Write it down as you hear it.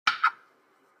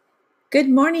Good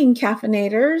morning,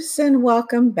 caffeinators, and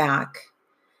welcome back.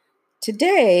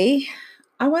 Today,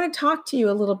 I want to talk to you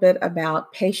a little bit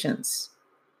about patience.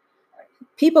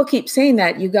 People keep saying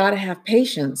that you got to have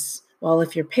patience. Well,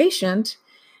 if you're patient,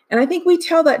 and I think we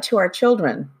tell that to our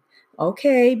children,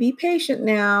 okay, be patient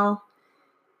now.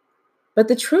 But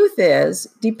the truth is,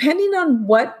 depending on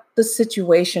what the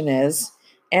situation is,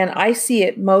 and I see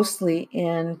it mostly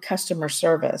in customer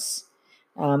service.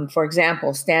 For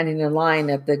example, standing in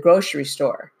line at the grocery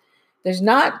store. There's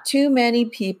not too many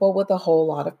people with a whole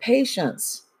lot of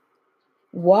patience.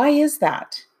 Why is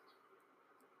that?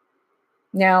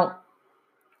 Now,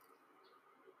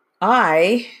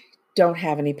 I don't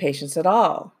have any patience at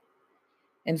all.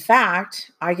 In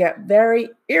fact, I get very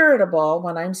irritable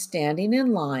when I'm standing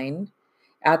in line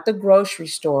at the grocery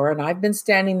store and I've been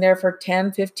standing there for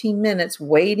 10, 15 minutes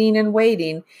waiting and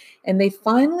waiting, and they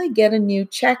finally get a new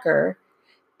checker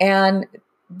and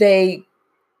they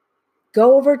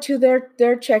go over to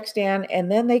their check stand,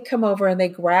 and then they come over and they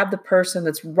grab the person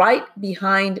that's right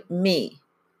behind me.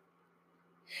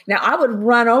 Now, I would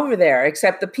run over there,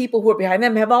 except the people who are behind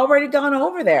them have already gone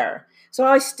over there. So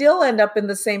I still end up in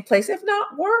the same place, if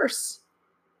not worse.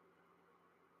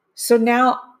 So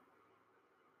now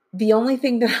the only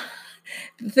thing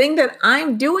that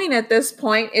I'm doing at this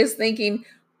point is thinking,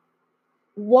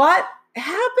 what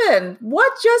happened?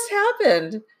 What just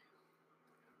happened?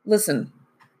 Listen,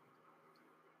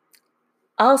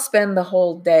 I'll spend the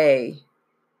whole day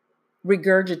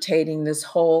regurgitating this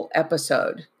whole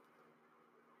episode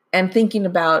and thinking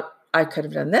about, I could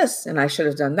have done this and I should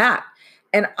have done that.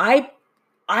 And I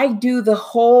do the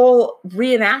whole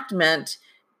reenactment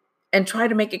and try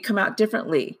to make it come out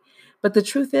differently. But the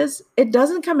truth is, it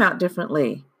doesn't come out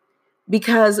differently,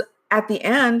 because at the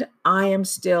end, I am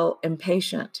still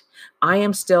impatient. I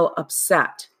am still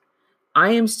upset.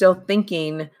 I am still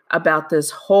thinking about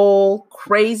this whole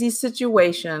crazy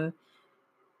situation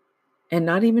and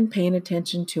not even paying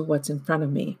attention to what's in front of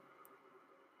me.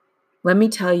 Let me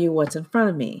tell you what's in front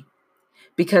of me,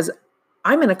 because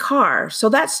I'm in a car, so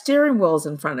that steering wheel is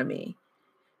in front of me.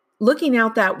 Looking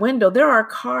out that window, there are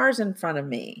cars in front of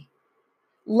me.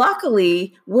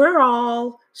 Luckily, we're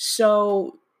all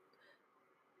so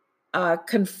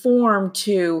conformed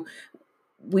to,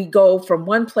 we go from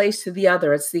one place to the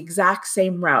other. It's the exact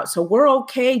same route. So we're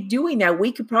okay doing that.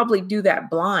 We could probably do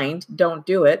that blind. Don't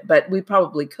do it, but we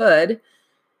probably could.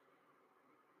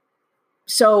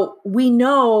 So we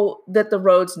know that the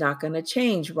road's not going to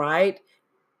change, right?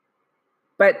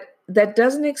 But that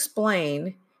doesn't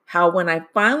explain how when I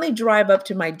finally drive up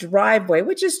to my driveway,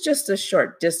 which is just a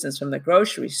short distance from the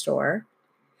grocery store,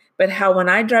 but how when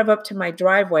I drive up to my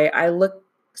driveway, I look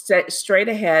straight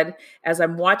ahead as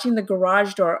I'm watching the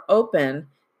garage door open,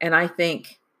 and I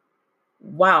think,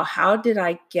 wow, how did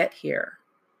I get here?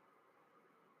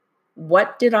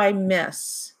 What did I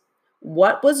miss?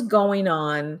 What was going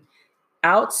on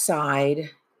outside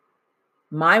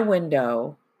my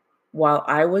window while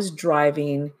I was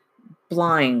driving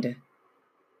blind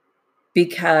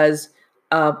because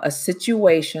of a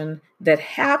situation that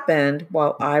happened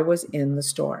while I was in the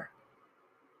store?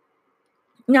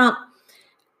 Now,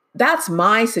 that's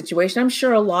my situation. I'm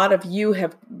sure a lot of you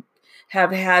have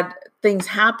had things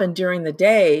happen during the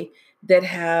day that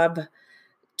have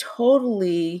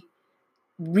totally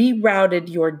rerouted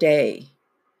your day.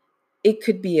 It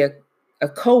could be a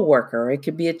coworker, it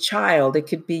could be a child, it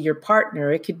could be your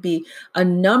partner, it could be a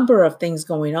number of things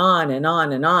going on and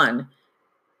on and on.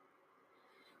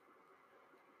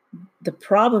 The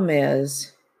problem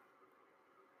is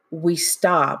we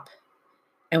stop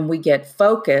and we get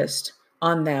focused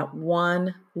on that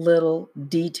one little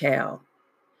detail.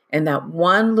 And that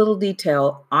one little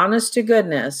detail, honest to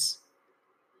goodness,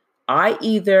 I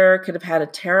either could have had a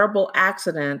terrible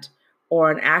accident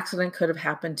or an accident could have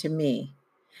happened to me.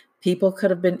 People could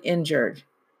have been injured.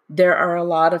 There are a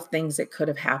lot of things that could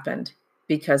have happened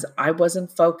because I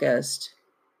wasn't focused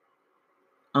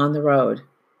on the road,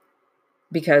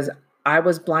 because I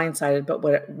was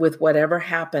blindsided with whatever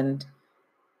happened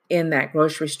in that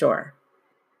grocery store.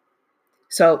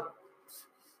 So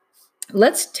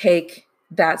let's take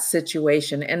that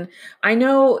situation. And I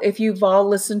know if you've all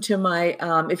listened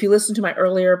to if you listened to my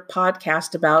earlier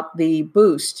podcast about the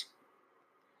boost,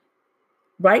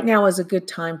 right now is a good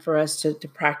time for us to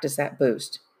practice that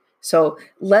boost. So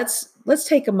let's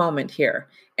take a moment here.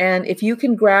 And if you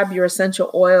can grab your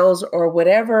essential oils or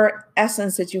whatever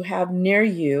essence that you have near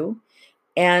you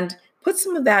and put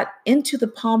some of that into the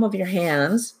palm of your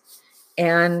hands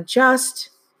and just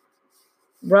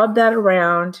rub that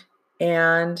around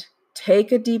and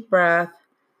take a deep breath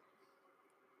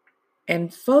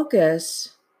and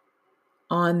focus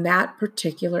on that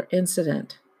particular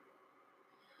incident.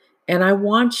 And I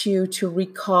want you to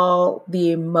recall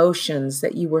the emotions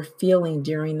that you were feeling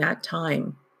during that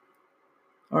time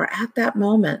or at that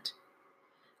moment.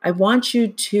 I want you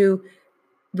to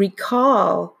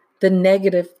recall the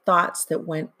negative thoughts that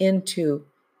went into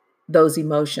those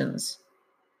emotions.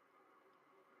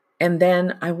 And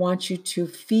then I want you to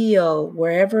feel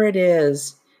wherever it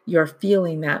is you're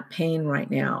feeling that pain right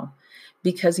now,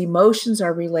 because emotions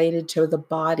are related to the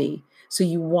body. So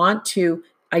you want to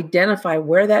identify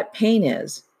where that pain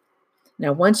is.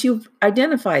 Now, once you've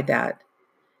identified that,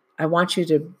 I want you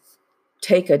to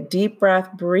take a deep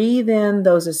breath, breathe in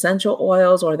those essential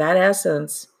oils or that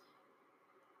essence.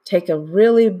 Take a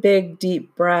really big,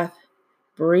 deep breath,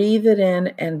 breathe it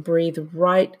in, and breathe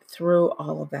right through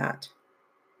all of that.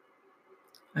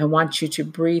 I want you to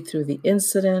breathe through the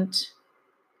incident.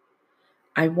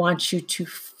 I want you to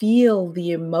feel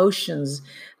the emotions.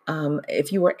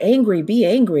 If you were angry, be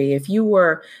angry. If you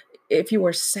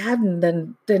were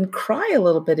saddened, then cry a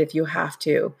little bit if you have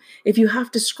to. If you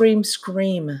have to scream,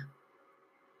 scream.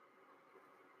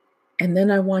 And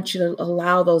then I want you to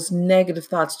allow those negative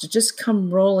thoughts to just come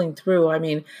rolling through. I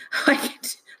mean,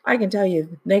 I can tell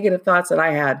you negative thoughts that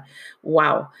I had.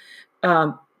 Wow.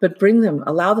 But bring them,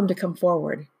 allow them to come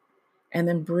forward, and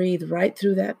then breathe right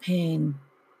through that pain.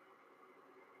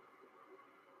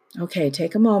 Okay,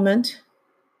 take a moment.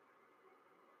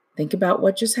 Think about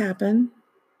what just happened,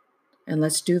 and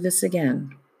let's do this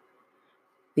again.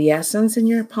 The essence in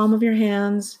your palm of your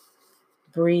hands,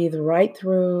 breathe right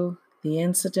through the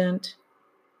incident,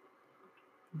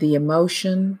 the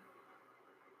emotion,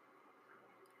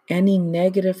 any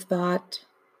negative thought,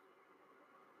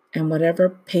 and whatever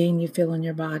pain you feel in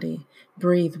your body.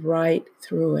 Breathe right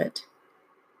through it.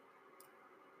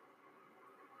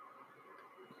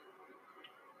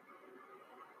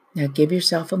 Now give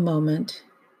yourself a moment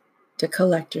to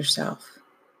collect yourself.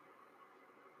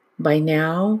 By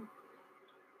now,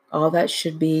 all that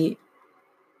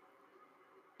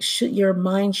your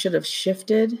mind should have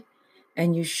shifted,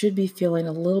 and you should be feeling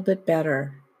a little bit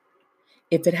better.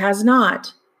 If it has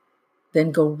not,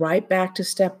 then go right back to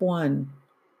step 1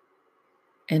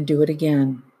 and do it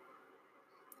again.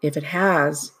 If it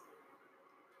has,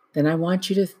 then I want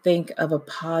you to think of a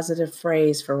positive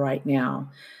phrase for right now.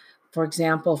 For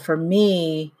example, for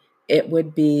me, it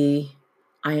would be,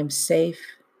 I am safe,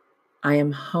 I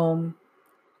am home,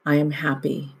 I am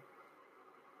happy.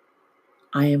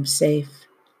 I am safe,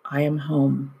 I am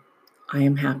home, I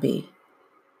am happy.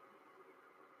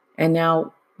 And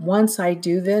now, once I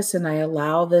do this and I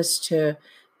allow this to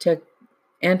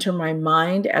enter my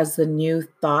mind as the new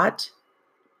thought,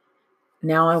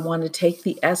 now I want to take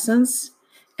the essence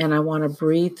and I want to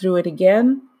breathe through it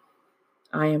again.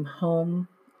 I am home,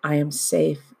 I am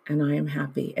safe, and I am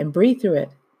happy. And breathe through it.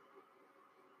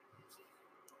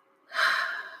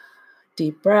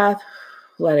 Deep breath,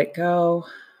 let it go.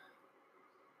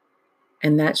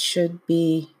 And that should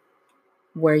be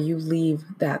where you leave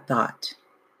that thought.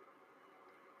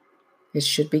 It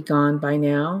should be gone by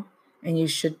now, and you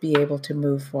should be able to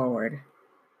move forward.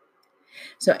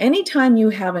 So anytime you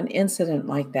have an incident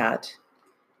like that,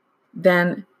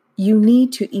 then you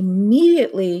need to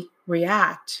immediately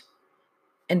react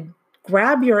and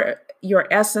grab your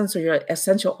essence or your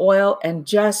essential oil and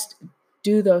just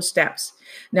do those steps.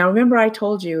 Now, remember, I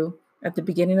told you at the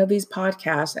beginning of these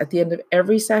podcasts, at the end of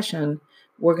every session,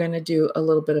 we're going to do a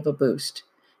little bit of a boost.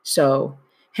 So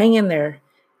hang in there.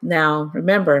 Now,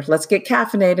 remember, let's get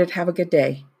caffeinated. Have a good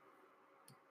day.